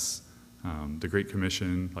U.S. The Great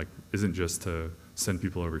Commission, like, isn't just to send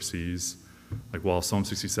people overseas. Like, while Psalm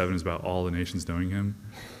 67 is about all the nations knowing Him,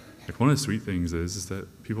 like one of the sweet things is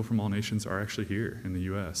that people from all nations are actually here in the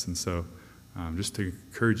U.S. And so, just to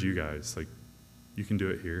encourage you guys, like, you can do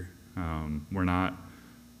it here. We're not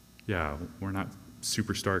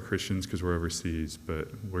superstar Christians because we're overseas, but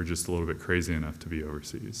we're just a little bit crazy enough to be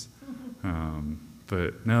overseas.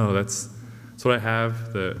 But no, that's what I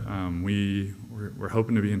have. That we're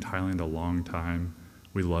hoping to be in Thailand a long time.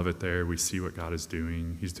 We love it there. We see what God is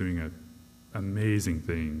doing. He's doing amazing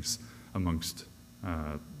things amongst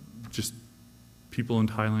just people in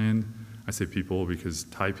Thailand. I say people because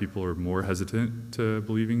Thai people are more hesitant to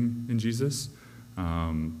believing in Jesus.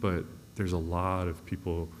 But there's a lot of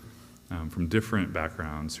people from different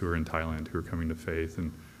backgrounds who are in Thailand who are coming to faith.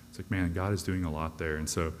 And it's like, man, God is doing a lot there. And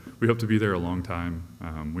so we hope to be there a long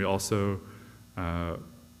time. We also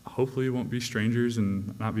hopefully won't be strangers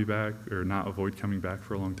and not be back or not avoid coming back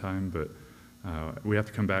for a long time. But we have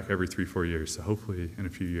to come back every 3-4 years. So hopefully in a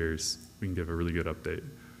few years we can give a really good update.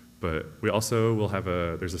 But we also will have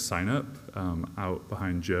there's a sign up out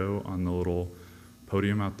behind Joe on the little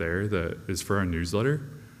podium out there that is for our newsletter.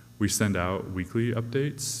 We send out weekly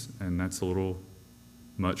updates, and that's a little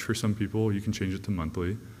much for some people. You can change it to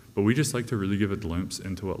monthly. But we just like to really give a glimpse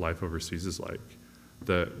into what life overseas is like,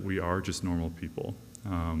 that we are just normal people.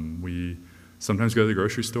 We sometimes go to the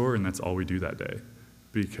grocery store, and that's all we do that day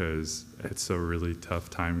because it's a really tough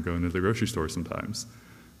time going to the grocery store sometimes.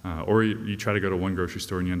 Or you try to go to one grocery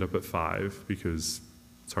store and you end up at 5 because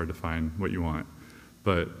it's hard to find what you want.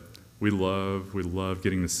 But we love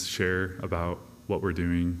getting to share about what we're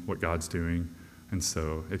doing, what God's doing. And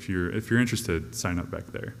so if you're interested, sign up back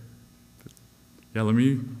there. But yeah, let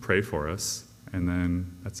me pray for us, and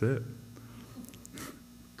then that's it.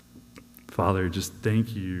 Father, just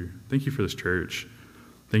thank you. Thank you for this church.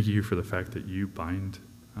 Thank you for the fact that you bind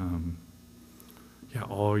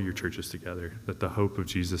all your churches together, that the hope of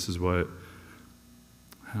Jesus is what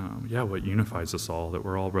unifies us all, that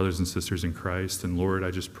we're all brothers and sisters in Christ. And Lord,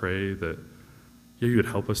 I just pray that you would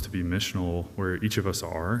help us to be missional where each of us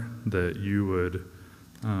are, that you would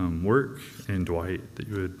work in Dwight, that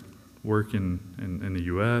you would work in the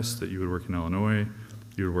U.S., that you would work in Illinois,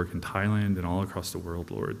 you would work in Thailand and all across the world,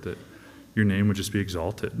 Lord, that your name would just be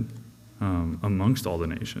exalted amongst all the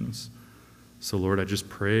nations. So, Lord, I just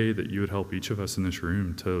pray that you would help each of us in this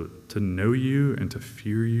room to know you and to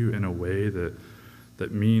fear you in a way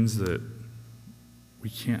that means that we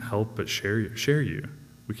can't help but share you.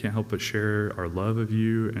 We can't help but share our love of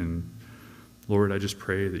you. And, Lord, I just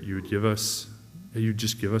pray that you would give us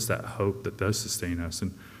that hope that does sustain us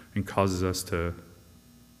and causes us to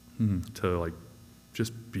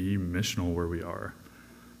just be missional where we are.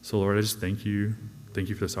 So, Lord, I just thank you. Thank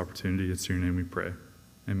you for this opportunity. It's in your name we pray.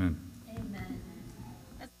 Amen. Amen.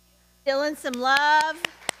 Dylan, some love.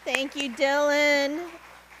 Thank you, Dylan.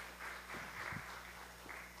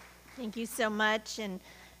 Thank you so much. And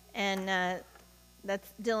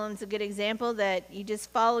Dylan's a good example that you just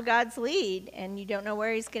follow God's lead, and you don't know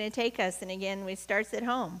where he's going to take us. And again, it starts at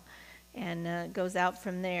home and goes out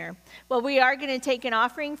from there. Well, we are going to take an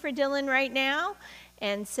offering for Dylan right now.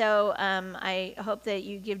 And so I hope that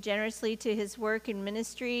you give generously to his work in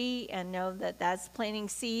ministry and know that that's planting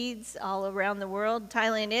seeds all around the world.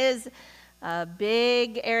 Thailand is a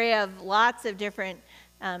big area of lots of different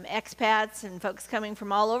expats and folks coming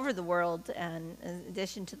from all over the world, and in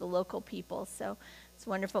addition to the local people. So it's a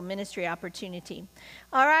wonderful ministry opportunity.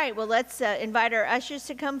 All right, well, let's invite our ushers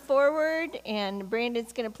to come forward, and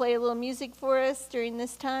Brandon's going to play a little music for us during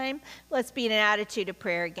this time. Let's be in an attitude of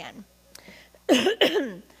prayer again.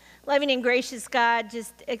 Loving and gracious God,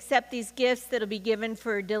 just accept these gifts that will be given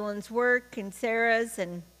for Dylan's work and Sarah's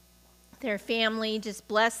and their family. Just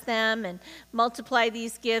bless them and multiply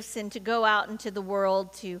these gifts and to go out into the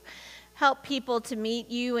world to help people to meet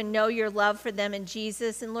you and know your love for them in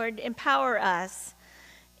Jesus. And Lord, empower us.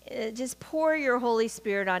 Just pour your Holy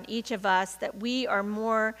Spirit on each of us that we are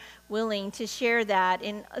more willing to share that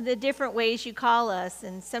in the different ways you call us.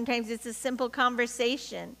 And sometimes it's a simple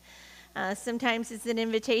conversation. Sometimes it's an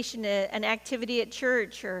invitation to an activity at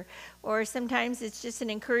church, or sometimes it's just an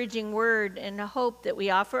encouraging word and a hope that we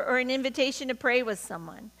offer, or an invitation to pray with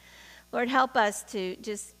someone. Lord, help us to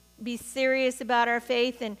just be serious about our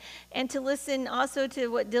faith and to listen also to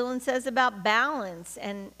what Dylan says about balance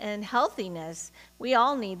and healthiness. We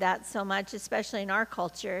all need that so much, especially in our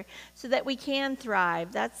culture, so that we can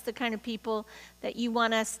thrive. That's the kind of people that you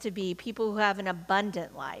want us to be, people who have an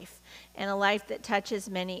abundant life and a life that touches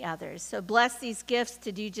many others. So bless these gifts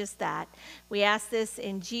to do just that. We ask this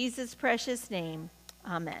in Jesus' precious name.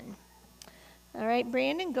 Amen. All right,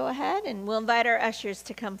 Brandon, go ahead, and we'll invite our ushers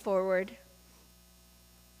to come forward.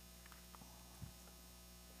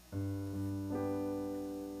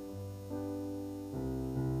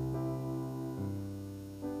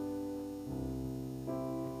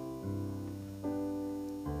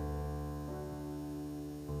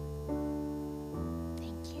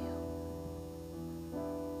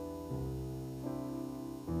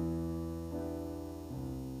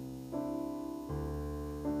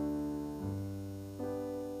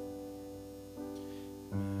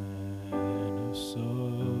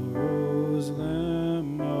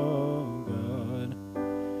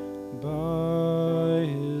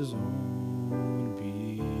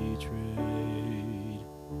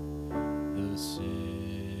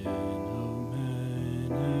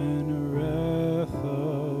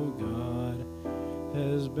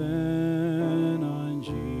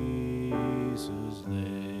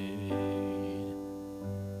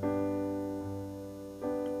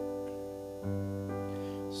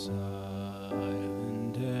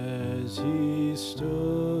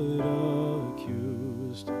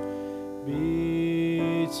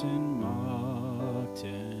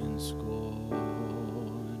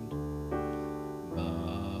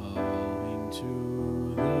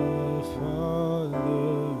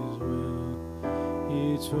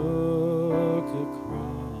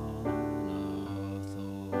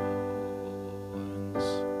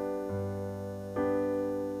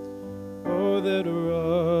 that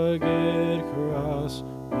rugged cross,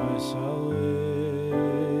 my salvation,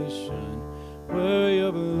 where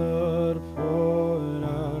your blood poured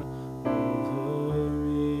out over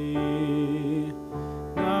me.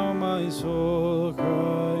 Now my soul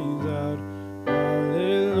cries out,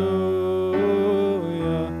 hallelujah,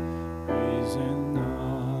 praise and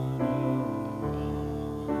honor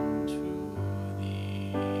unto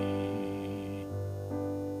thee.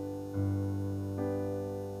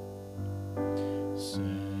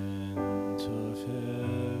 Sent of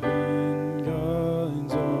heaven,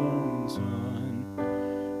 God's own Son,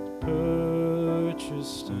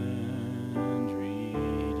 purchased and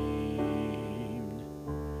redeemed,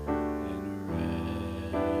 and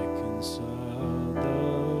reconciled the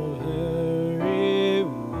very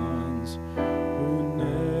ones who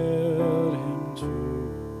nailed him to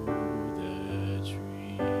the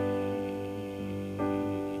tree.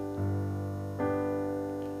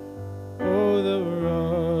 Oh, the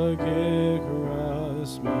rugged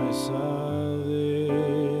cross, my salvation,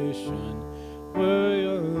 where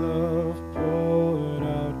your love poured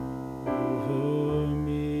out over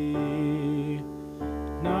me.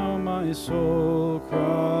 Now my soul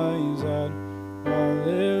cries out,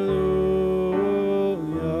 hallelujah,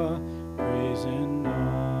 praise and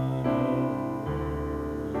honor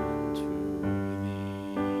unto thee.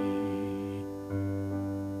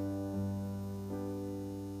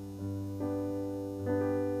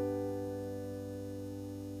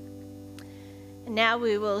 And now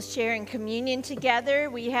we will share in communion together.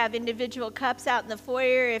 We have individual cups out in the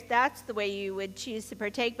foyer if that's the way you would choose to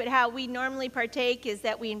partake. But how we normally partake is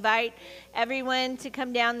that we invite everyone to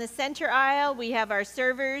come down the center aisle. We have our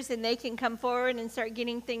servers, and they can come forward and start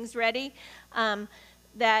getting things ready.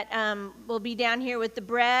 That will be down here with the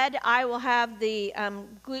bread. I will have the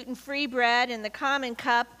gluten-free bread and the common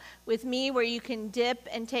cup with me where you can dip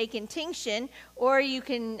and take intinction, or you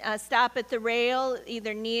can stop at the rail,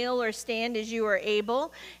 either kneel or stand as you are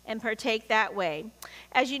able, and partake that way.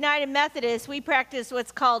 As United Methodists, we practice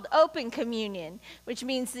what's called open communion, which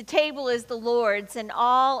means the table is the Lord's and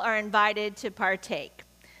all are invited to partake.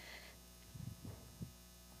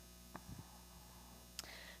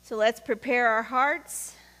 So let's prepare our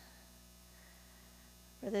hearts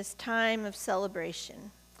for this time of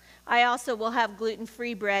celebration. I also will have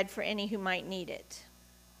gluten-free bread for any who might need it.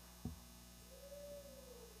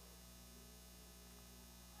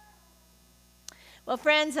 Well,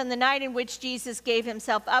 friends, on the night in which Jesus gave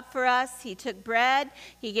himself up for us, he took bread,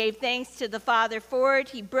 he gave thanks to the Father for it,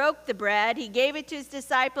 he broke the bread, he gave it to his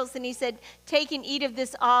disciples, and he said, "Take and eat of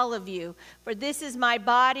this, all of you, for this is my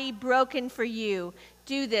body broken for you.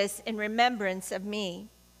 Do this in remembrance of me."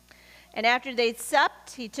 And after they'd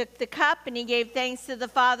supped, he took the cup and he gave thanks to the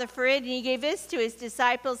Father for it, and he gave this to his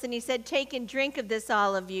disciples, and he said, "Take and drink of this,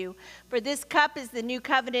 all of you, for this cup is the new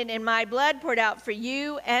covenant in my blood, poured out for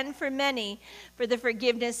you and for many for the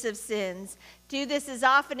forgiveness of sins. Do this as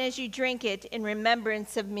often as you drink it in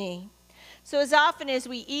remembrance of me." So as often as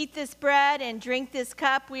we eat this bread and drink this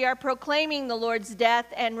cup, we are proclaiming the Lord's death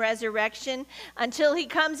and resurrection until he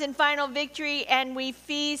comes in final victory and we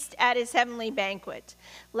feast at his heavenly banquet.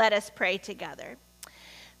 Let us pray together.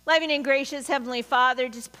 Loving and gracious Heavenly Father,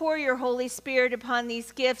 just pour your Holy Spirit upon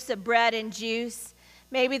these gifts of bread and juice.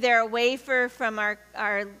 Maybe they're a wafer from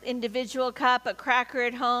our individual cup, a cracker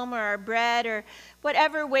at home, or our bread, or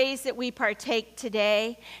whatever ways that we partake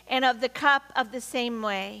today, and of the cup of the same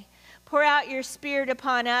way. Pour out your Spirit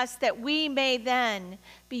upon us that we may then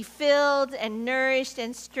be filled and nourished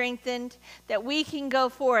and strengthened, that we can go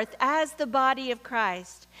forth as the body of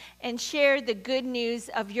Christ and share the good news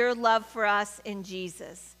of your love for us in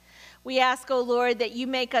Jesus. We ask, O Lord, that you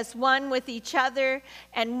make us one with each other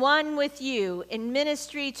and one with you in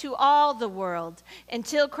ministry to all the world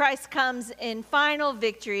until Christ comes in final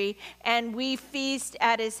victory and we feast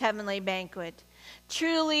at his heavenly banquet.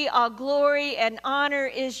 Truly, all glory and honor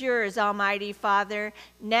is yours, Almighty Father,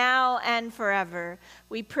 now and forever.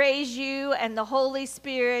 We praise you and the Holy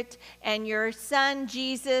Spirit and your Son,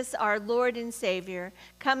 Jesus, our Lord and Savior,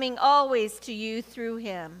 coming always to you through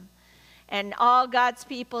him. And all God's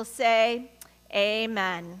people say,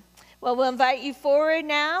 amen. Well, we'll invite you forward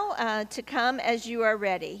now to come as you are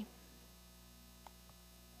ready.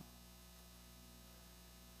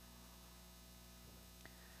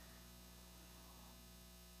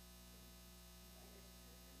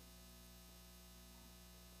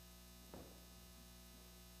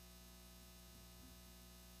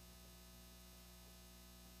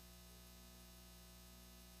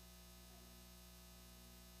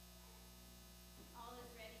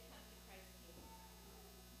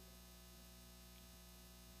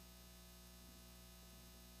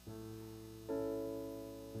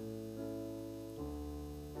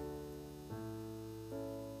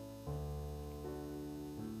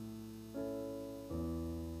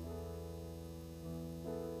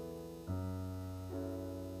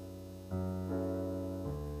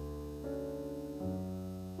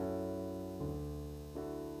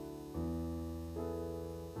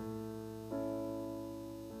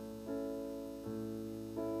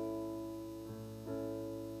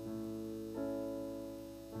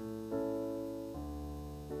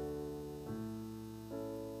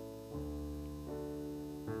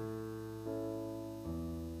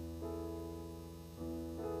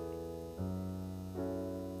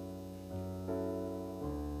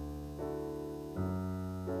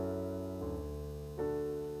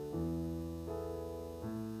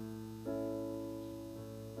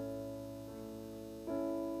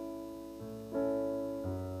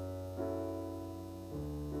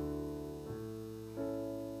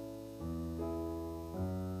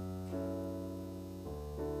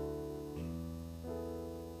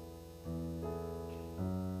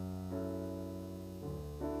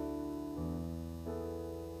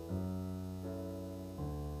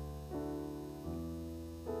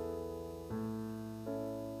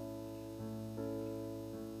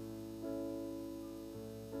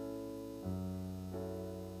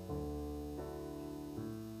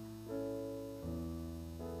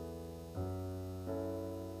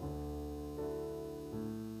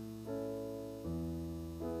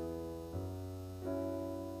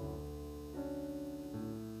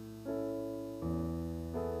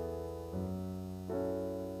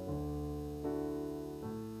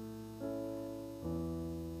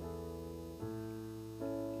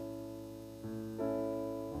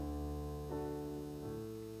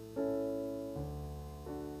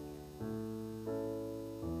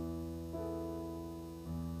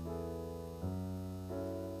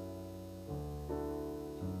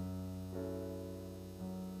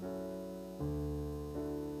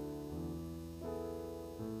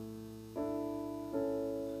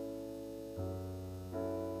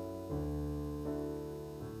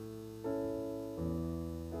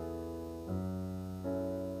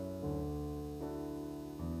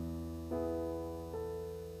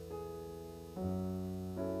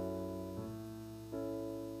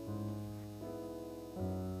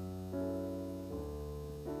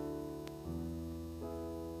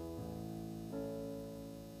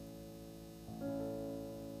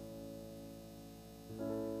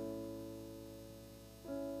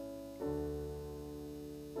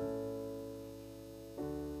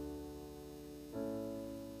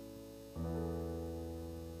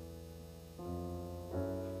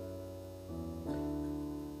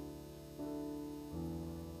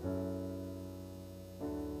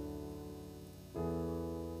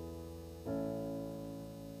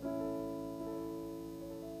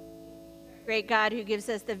 Great God who gives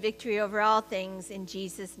us the victory over all things, in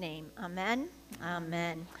Jesus' name. Amen.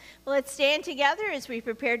 Amen. Well, let's stand together as we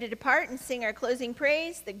prepare to depart and sing our closing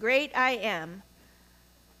praise, The Great I Am.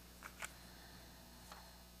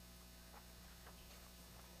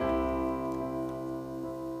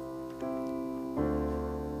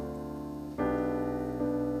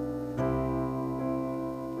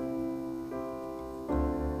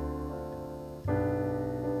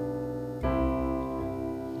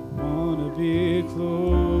 Be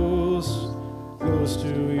close, close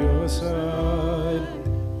to your side.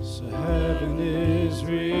 So heaven is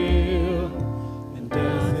real and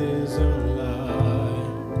death is a lie.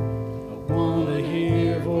 I want to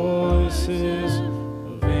hear voices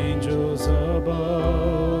of angels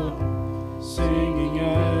above, singing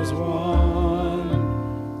as one.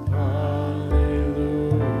 Hallelujah.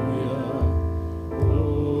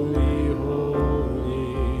 Holy,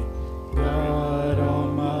 holy, God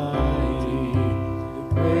Almighty.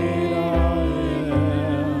 Great I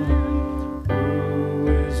am, who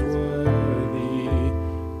is worthy,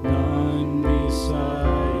 none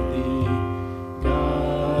beside thee,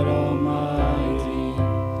 God Almighty,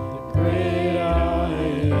 the great I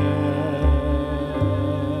am.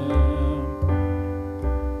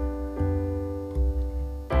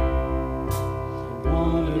 I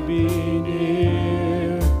want to be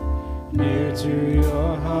near, near to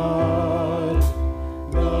your heart,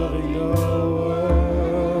 loving the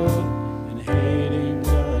world and hating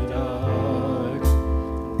the dark.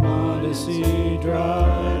 I want to see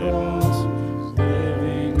dry bones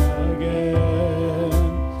living again,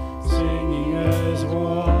 singing as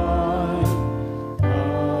one.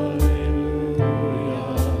 Hallelujah.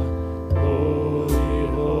 Holy,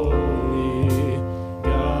 holy,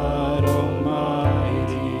 God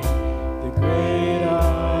Almighty, the great I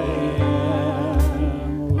am,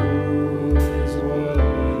 who is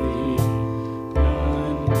worthy,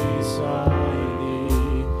 none beside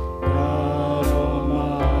thee, God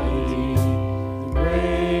Almighty, the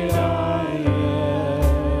great I am.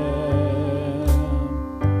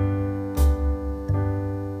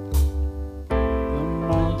 The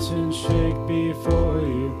mountains shake before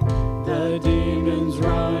you, the demons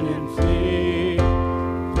run and flee.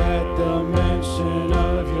 At the mention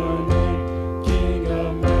of your name, King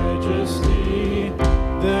of majesty,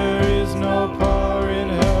 there is no power in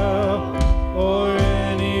hell or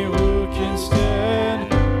any who can stand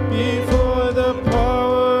before the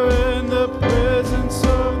power and the presence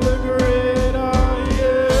of the great I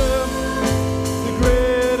am. The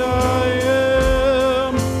great I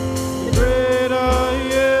am. The great I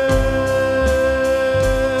am.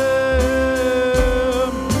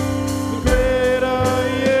 The great I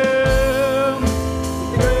am.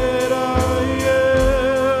 The great I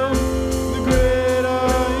am. The great I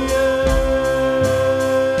am.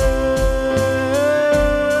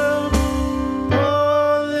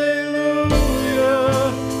 Hallelujah.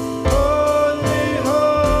 Holy,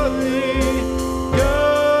 holy,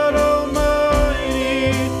 God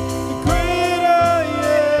Almighty, the great I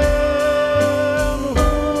am,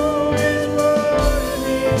 who is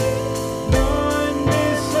worthy, none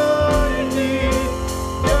beside thee,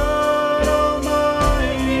 God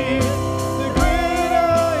Almighty, the great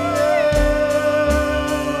I am.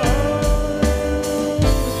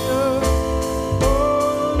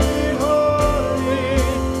 Holy, holy,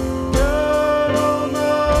 God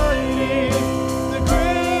Almighty, the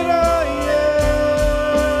great I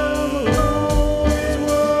am, who is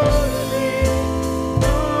worthy,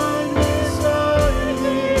 none beside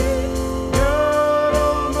thee, God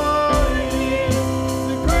Almighty,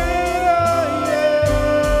 the great I am,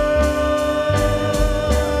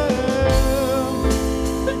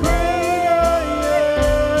 the great I am,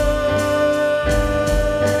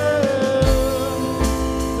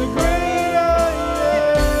 the great I am.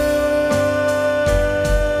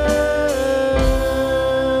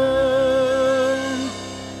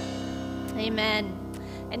 Amen.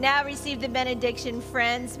 And now receive the benediction,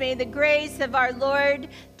 friends. May the grace of our Lord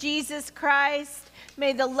Jesus Christ,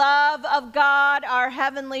 may the love of God, our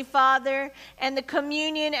Heavenly Father, and the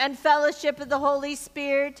communion and fellowship of the Holy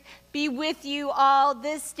Spirit be with you all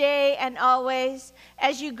this day and always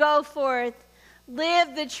as you go forth.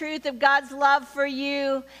 Live the truth of God's love for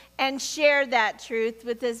you and share that truth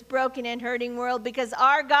with this broken and hurting world, because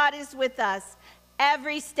our God is with us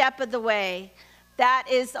every step of the way. That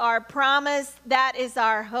is our promise. That is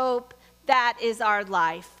our hope. That is our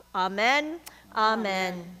life. Amen.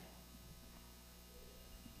 Amen.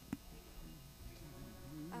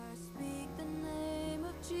 I speak the name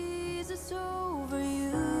of Jesus over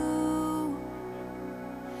you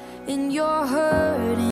in your hurting.